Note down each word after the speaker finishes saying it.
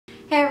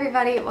Hey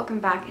everybody, welcome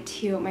back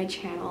to my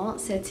channel.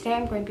 So today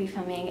I'm going to be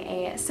filming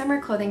a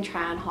summer clothing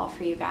try on haul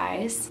for you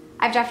guys.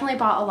 I've definitely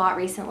bought a lot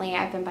recently.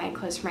 I've been buying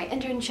clothes for my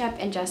internship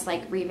and just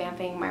like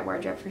revamping my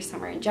wardrobe for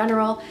summer in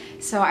general.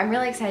 So I'm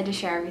really excited to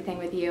share everything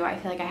with you. I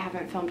feel like I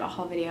haven't filmed a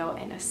haul video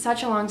in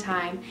such a long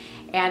time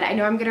and I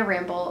know I'm gonna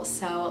ramble,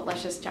 so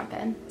let's just jump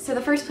in. So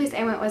the first place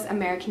I went was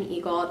American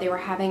Eagle. They were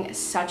having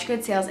such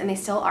good sales and they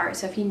still are.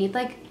 So if you need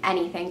like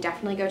anything,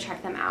 definitely go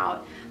check them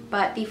out.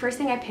 But the first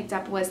thing I picked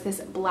up was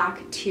this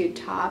black tube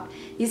top.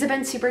 These have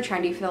been super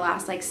trendy for the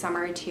last like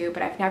summer or two,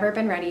 but I've never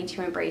been ready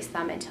to embrace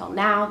them until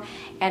now.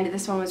 And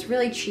this one was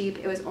really cheap.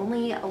 It was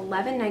only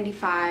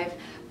 $11.95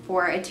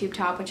 for a tube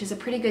top, which is a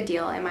pretty good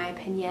deal in my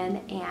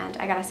opinion. And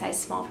I got a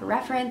size small for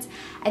reference.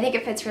 I think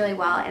it fits really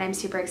well and I'm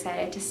super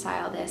excited to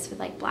style this with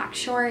like black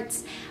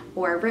shorts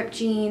or ripped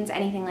jeans,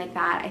 anything like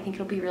that. I think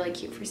it'll be really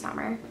cute for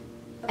summer.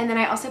 And then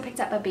I also picked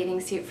up a bathing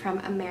suit from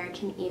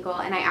American Eagle,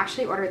 and I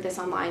actually ordered this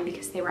online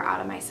because they were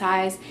out of my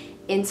size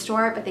in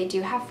store, but they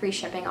do have free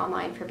shipping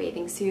online for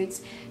bathing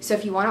suits. So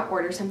if you want to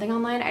order something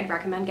online, I'd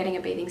recommend getting a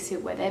bathing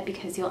suit with it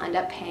because you'll end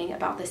up paying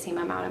about the same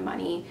amount of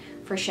money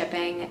for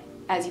shipping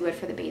as you would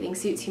for the bathing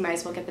suit. So you might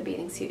as well get the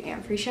bathing suit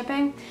and free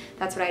shipping.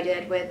 That's what I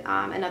did with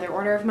another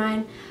order of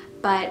mine.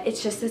 But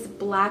it's just this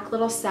black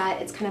little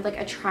set. It's kind of like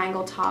a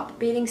triangle top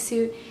bathing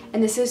suit,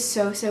 and this is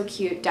so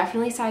cute.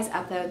 Definitely size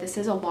up though. This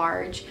is a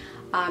large.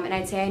 And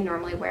I'd say I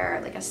normally wear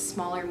like a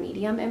smaller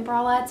medium in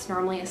bralettes,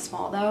 normally a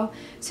small though.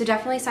 So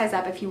definitely size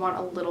up if you want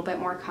a little bit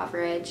more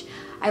coverage.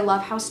 I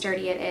love how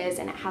sturdy it is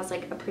and it has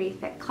like a pretty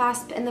thick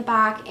clasp in the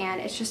back and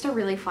it's just a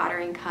really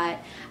flattering cut.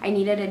 I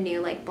needed a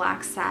new like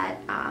black set,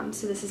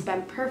 so this has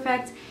been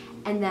perfect.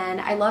 And then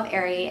I love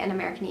Aerie and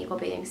American Eagle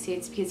bathing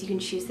suits because you can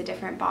choose the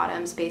different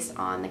bottoms based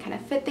on the kind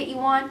of fit that you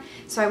want.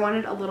 So I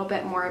wanted a little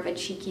bit more of a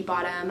cheeky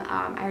bottom.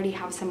 I already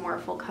have some more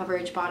full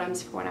coverage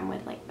bottoms for when I'm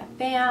with like the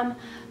fam,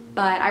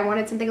 but I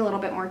wanted something a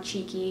little bit more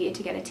cheeky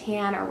to get a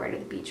tan or wear to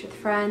the beach with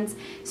friends.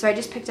 So I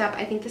just picked up,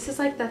 I think this is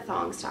like the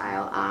thong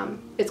style.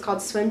 It's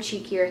called Swim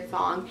Cheekier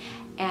Thong,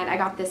 and I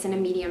got this in a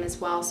medium as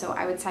well. So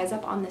I would size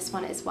up on this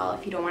one as well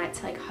if you don't want it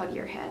to like hug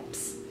your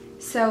hips.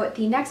 So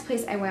the next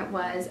place I went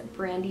was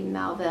Brandy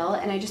Melville,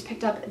 and I just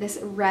picked up this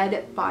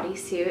red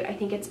bodysuit. I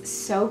think it's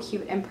so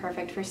cute and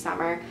perfect for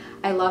summer.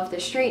 I love the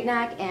straight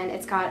neck and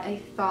it's got a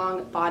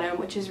thong bottom,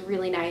 which is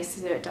really nice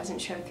so that it doesn't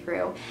show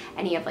through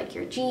any of like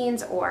your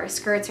jeans or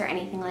skirts or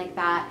anything like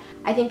that.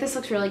 I think this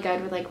looks really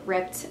good with like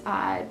ripped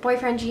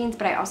boyfriend jeans,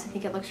 but I also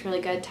think it looks really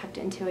good tucked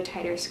into a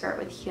tighter skirt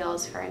with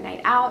heels for a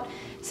night out.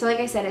 So like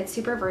I said, it's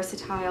super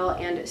versatile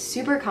and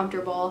super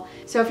comfortable.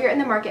 So if you're in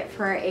the market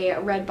for a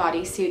red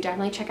bodysuit,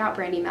 definitely check out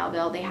Brandy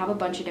Melville. They have a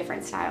bunch of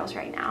different styles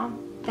right now.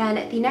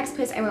 Then the next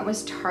place I went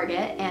was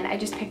Target, and I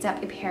just picked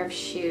up a pair of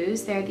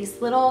shoes. They're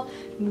these little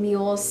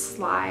mule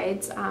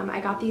slides.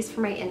 I got these for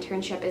my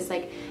internship as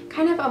like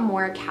kind of a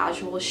more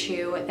casual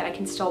shoe that I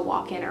can still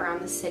walk in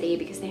around the city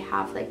because they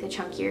have like the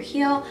chunkier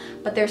heel,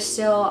 but they're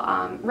still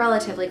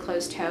relatively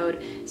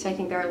closed-toed. So I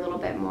think they're a little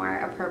bit more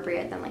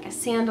appropriate than like a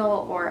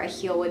sandal or a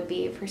heel would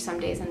be for some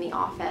days in the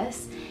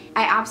office.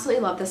 I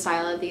absolutely love the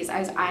style of these. I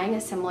was eyeing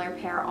a similar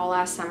pair all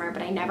last summer,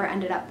 but I never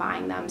ended up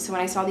buying them. So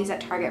when I saw these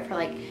at Target for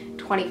like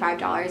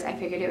 $25, I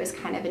figured it was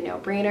kind of a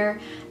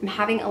no-brainer. I'm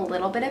having a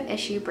little bit of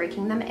issue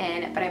breaking them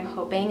in, but I'm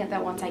hoping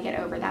that once I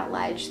get over that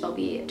ledge, they'll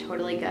be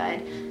totally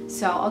good.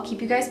 So I'll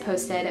keep you guys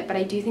posted, but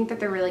I do think that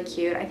they're really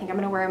cute. I think I'm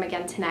gonna wear them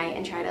again tonight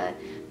and try to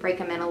break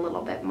them in a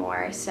little bit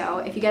more. So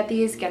if you get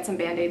these, get some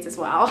Band-Aids as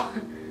well.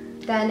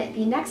 Then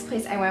the next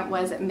place I went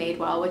was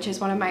Madewell, which is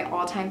one of my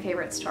all-time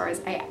favorite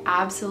stores. I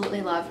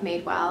absolutely love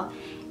Madewell.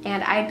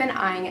 And I've been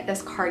eyeing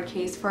this card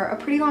case for a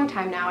pretty long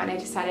time now, and I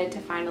decided to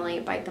finally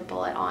bite the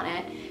bullet on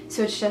it.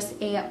 So it's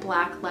just a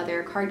black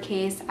leather card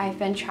case. I've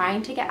been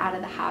trying to get out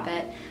of the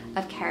habit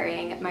of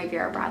carrying my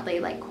Vera Bradley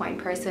like coin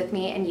purse with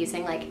me and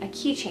using like a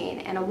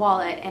keychain and a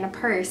wallet and a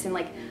purse and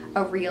like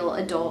a real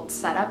adult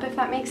setup, if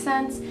that makes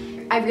sense.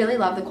 I really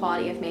love the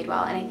quality of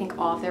Madewell, and I think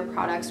all of their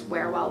products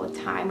wear well with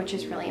time, which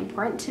is really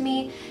important to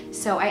me.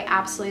 So I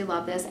absolutely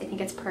love this. I think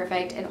it's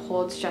perfect. It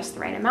holds just the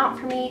right amount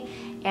for me,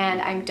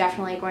 and I'm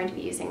definitely going to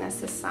be using this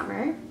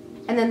summer.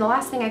 And then the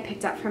last thing I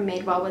picked up from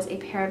Madewell was a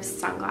pair of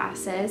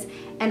sunglasses,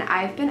 and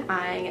I've been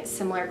eyeing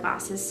similar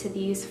glasses to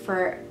these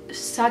for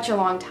such a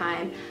long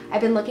time.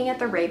 I've been looking at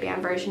the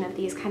Ray-Ban version of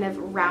these kind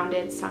of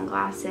rounded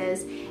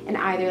sunglasses in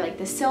either like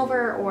the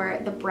silver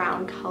or the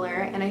brown color,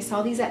 and I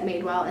saw these at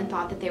Madewell and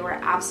thought that they were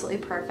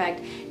absolutely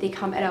perfect. They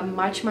come at a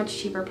much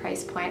cheaper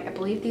price point. I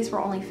believe these were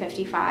only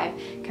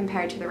 $55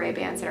 compared to the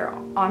Ray-Bans that are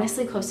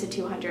honestly close to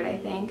 $200, I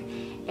think.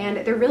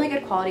 And they're really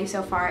good quality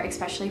so far,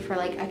 especially for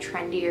like a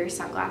trendier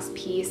sunglass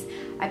piece.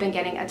 I've been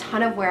getting a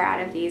ton of wear out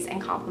of these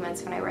and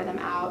compliments when I wear them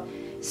out.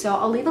 So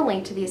I'll leave a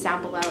link to these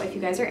down below. If you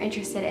guys are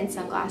interested in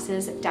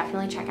sunglasses,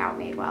 definitely check out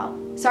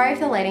Madewell. Sorry if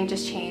the lighting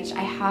just changed.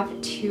 I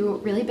have two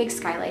really big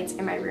skylights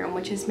in my room,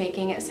 which is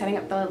making setting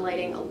up the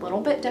lighting a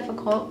little bit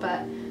difficult,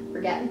 but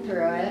we're getting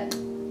through it.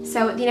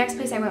 So the next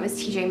place I went was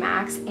TJ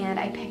Maxx, and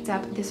I picked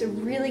up this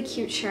really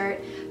cute shirt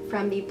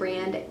from the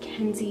brand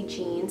Kenzie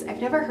Jeans. I've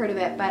never heard of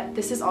it, but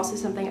this is also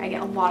something I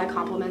get a lot of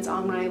compliments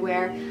on when I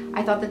wear.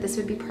 I thought that this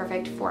would be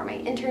perfect for my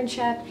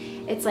internship.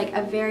 It's like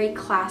a very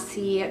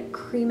classy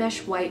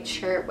creamish white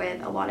shirt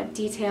with a lot of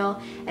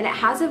detail, and it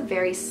has a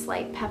very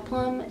slight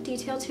peplum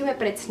detail to it,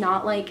 but it's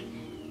not like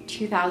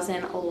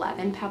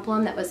 2011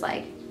 peplum that was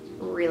like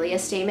really a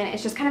statement.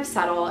 It's just kind of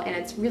subtle, and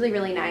it's really,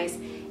 really nice.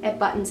 It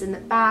buttons in the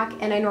back,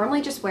 and I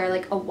normally just wear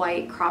like a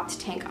white cropped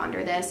tank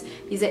under this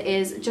because it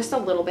is just a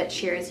little bit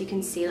sheer, as you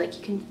can see. Like,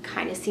 you can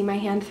kind of see my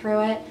hand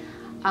through it.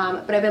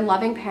 But I've been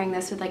loving pairing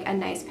this with like a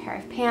nice pair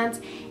of pants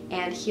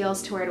and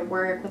heels to wear to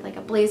work with like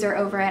a blazer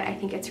over it. I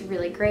think it's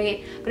really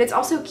great, but it's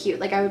also cute.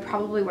 Like, I would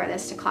probably wear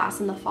this to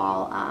class in the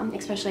fall,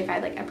 especially if I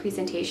had like a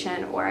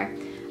presentation or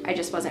I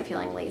just wasn't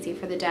feeling lazy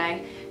for the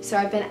day. So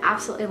I've been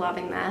absolutely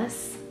loving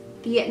this.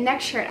 The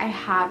next shirt I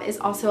have is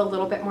also a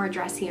little bit more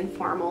dressy and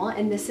formal,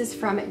 and this is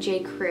from J.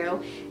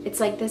 Crew.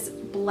 It's like this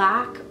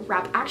black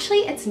wrap. Actually,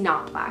 it's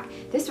not black.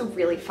 This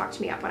really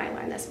fucked me up when I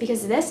learned this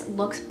because this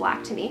looks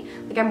black to me.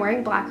 Like, I'm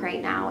wearing black right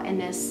now, and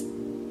this,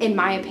 in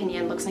my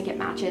opinion, looks like it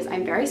matches.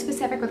 I'm very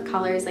specific with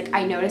colors. Like,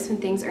 I notice when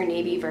things are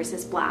navy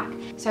versus black.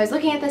 So I was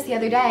looking at this the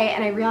other day,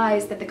 and I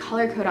realized that the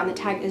color code on the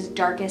tag is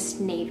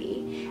darkest navy.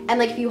 And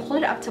like, if you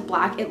hold it up to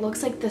black, it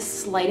looks like the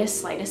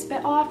slightest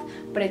bit off,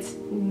 but it's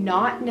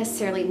not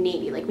necessarily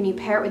navy. Like, when you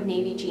pair it with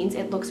navy jeans,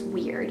 it looks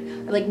weird.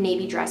 Or like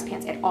navy dress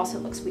pants, it also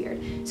looks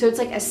weird. So it's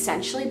like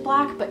essentially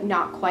black, but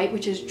not quite,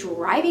 which is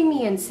driving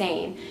me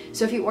insane.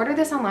 So if you order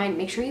this online,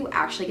 make sure you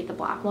actually get the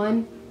black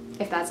one,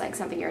 if that's like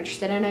something you're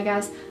interested in, I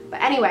guess.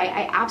 But anyway,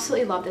 I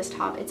absolutely love this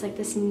top. It's like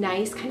this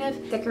nice kind of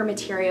thicker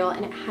material,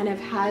 and it kind of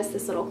has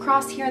this little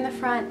cross here in the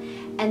front,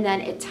 and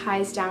then it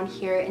ties down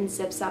here and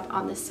zips up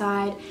on the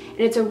side. And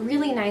it's a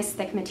really nice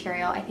thick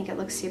material. I think it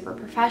looks super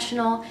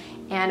professional,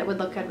 and it would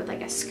look good with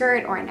like a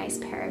skirt or a nice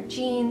pair of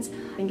jeans.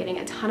 I've been getting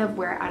a ton of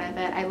wear out of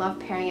it. I love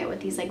pairing it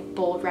with these like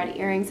bold red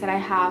earrings that I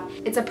have.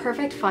 It's a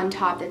perfect fun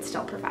top that's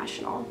still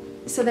professional.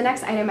 So the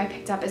next item I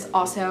picked up is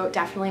also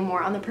definitely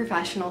more on the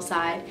professional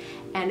side,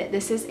 and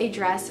this is a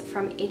dress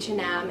from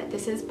H&M.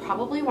 This is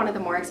probably one of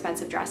the more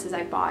expensive dresses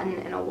I've bought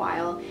in a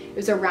while. It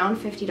was around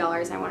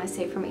 $50, I want to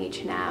say, from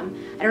H&M.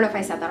 I don't know if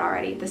I said that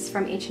already. This is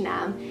from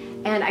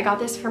H&M, and I got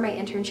this for my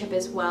internship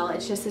as well.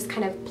 It's just this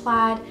kind of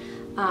plaid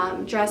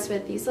dress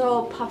with these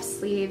little puff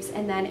sleeves,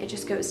 and then it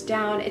just goes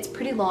down. It's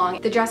pretty long.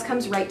 The dress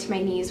comes right to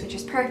my knees, which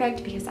is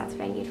perfect because that's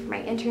what I need for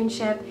my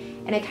internship,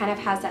 and it kind of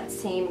has that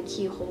same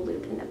keyhole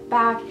loop in the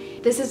back.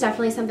 This is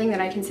definitely something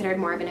that I considered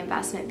more of an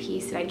investment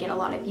piece that I'd get a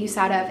lot of use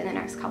out of in the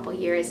next couple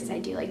years as I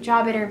do like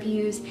job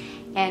interviews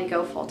and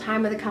go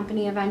full-time with a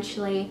company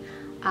eventually.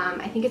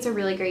 I think it's a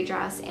really great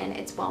dress, and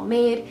it's well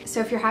made. So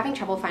if you're having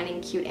trouble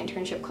finding cute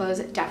internship clothes,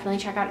 definitely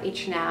check out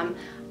H&M.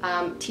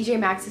 TJ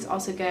Maxx is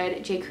also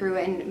good. J. Crew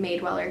and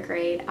Madewell are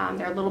great.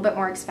 They're a little bit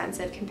more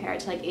expensive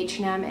compared to like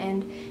H&M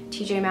and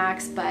TJ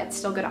Maxx, but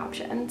still good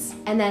options.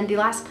 And then the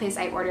last place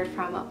I ordered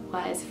from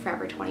was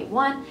Forever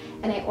 21,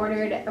 and I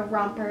ordered a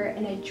romper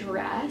and a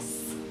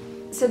dress.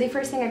 So the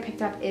first thing I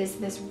picked up is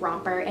this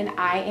romper, and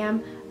I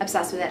am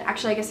obsessed with it.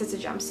 Actually, I guess it's a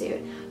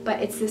jumpsuit, but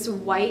it's this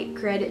white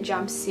grid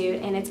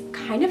jumpsuit, and it's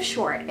kind of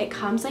short. It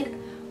comes like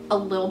a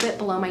little bit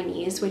below my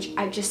knees, which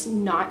I'm just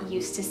not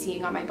used to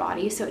seeing on my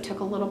body, so it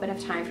took a little bit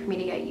of time for me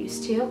to get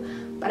used to,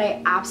 but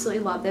I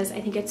absolutely love this. I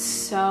think it's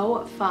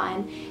so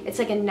fun. It's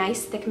like a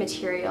nice thick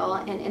material,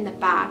 and in the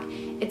back,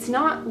 it's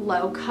not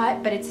low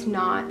cut, but it's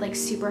not like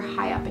super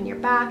high up in your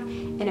back,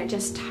 and it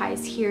just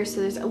ties here, so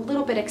there's a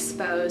little bit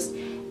exposed.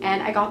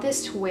 And I got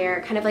this to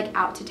wear kind of like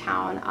out to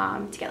town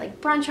to get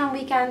like brunch on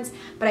weekends,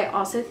 but I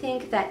also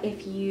think that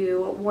if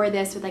you wore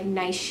this with like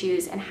nice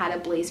shoes and had a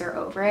blazer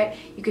over it,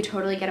 you could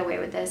totally get away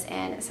with this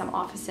in some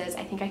offices.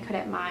 I think I could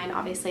at mine.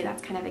 Obviously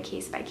that's kind of a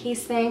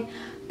case-by-case thing,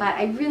 but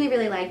I really,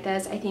 really like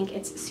this. I think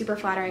it's super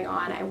flattering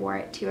on. I wore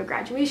it to a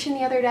graduation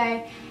the other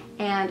day,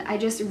 and I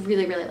just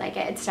really, really like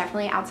it. It's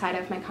definitely outside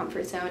of my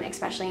comfort zone,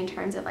 especially in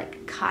terms of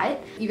like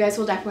cut. You guys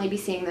will definitely be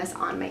seeing this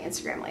on my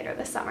Instagram later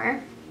this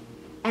summer.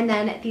 And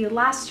then the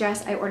last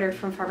dress I ordered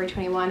from Forever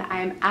 21,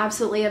 I am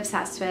absolutely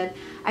obsessed with.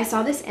 I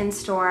saw this in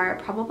store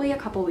probably a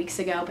couple weeks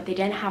ago, but they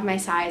didn't have my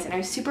size, and I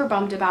was super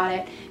bummed about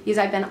it because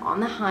I've been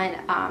on the hunt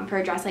for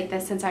a dress like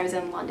this since I was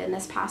in London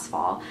this past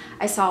fall.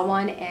 I saw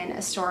one in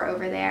a store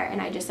over there, and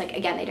I just like,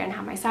 again, they didn't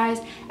have my size,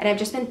 and I've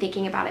just been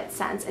thinking about it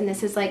since, and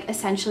this is like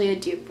essentially a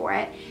dupe for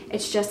it.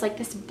 It's just like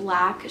this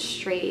black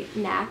straight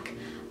neck,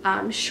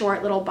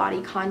 short little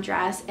bodycon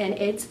dress, and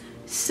it's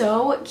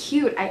so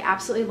cute. I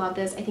absolutely love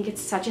this. I think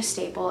it's such a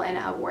staple in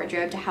a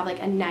wardrobe to have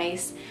like a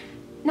nice,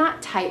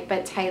 not tight,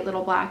 but tight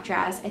little black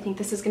dress. I think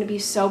this is going to be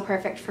so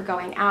perfect for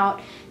going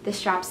out. The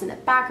straps in the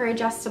back are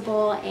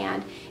adjustable,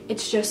 and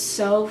it's just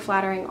so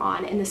flattering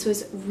on, and this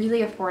was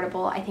really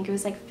affordable. I think it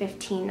was like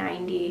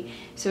 $15.90,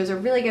 so it was a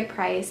really good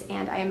price,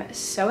 and I am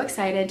so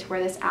excited to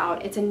wear this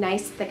out. It's a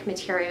nice thick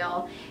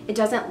material. It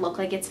doesn't look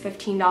like it's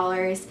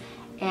 $15,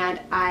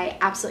 and I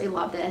absolutely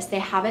love this. They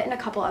have it in a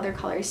couple other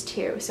colors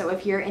too, so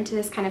if you're into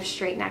this kind of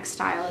straight neck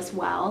style as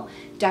well,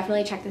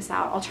 definitely check this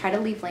out. I'll try to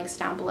leave links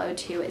down below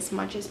too as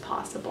much as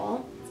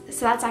possible.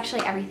 So that's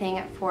actually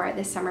everything for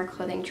this summer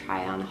clothing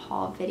try on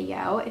haul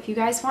video. If you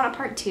guys want a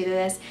part 2 to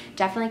this,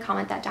 definitely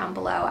comment that down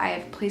below. I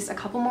have placed a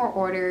couple more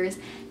orders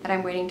that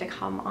I'm waiting to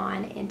come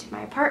on into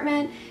my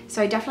apartment,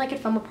 so I definitely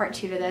could film a part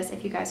 2 to this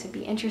if you guys would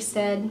be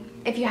interested.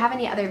 If you have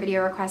any other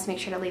video requests, make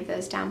sure to leave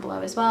those down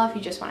below as well. If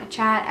you just want to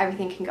chat,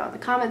 everything can go in the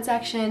comment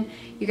section.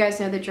 You guys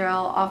know the drill.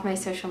 All of my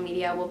social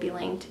media will be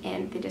linked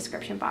in the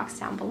description box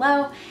down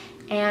below.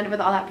 And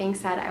with all that being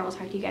said, I will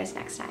talk to you guys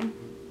next time.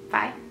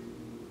 Bye.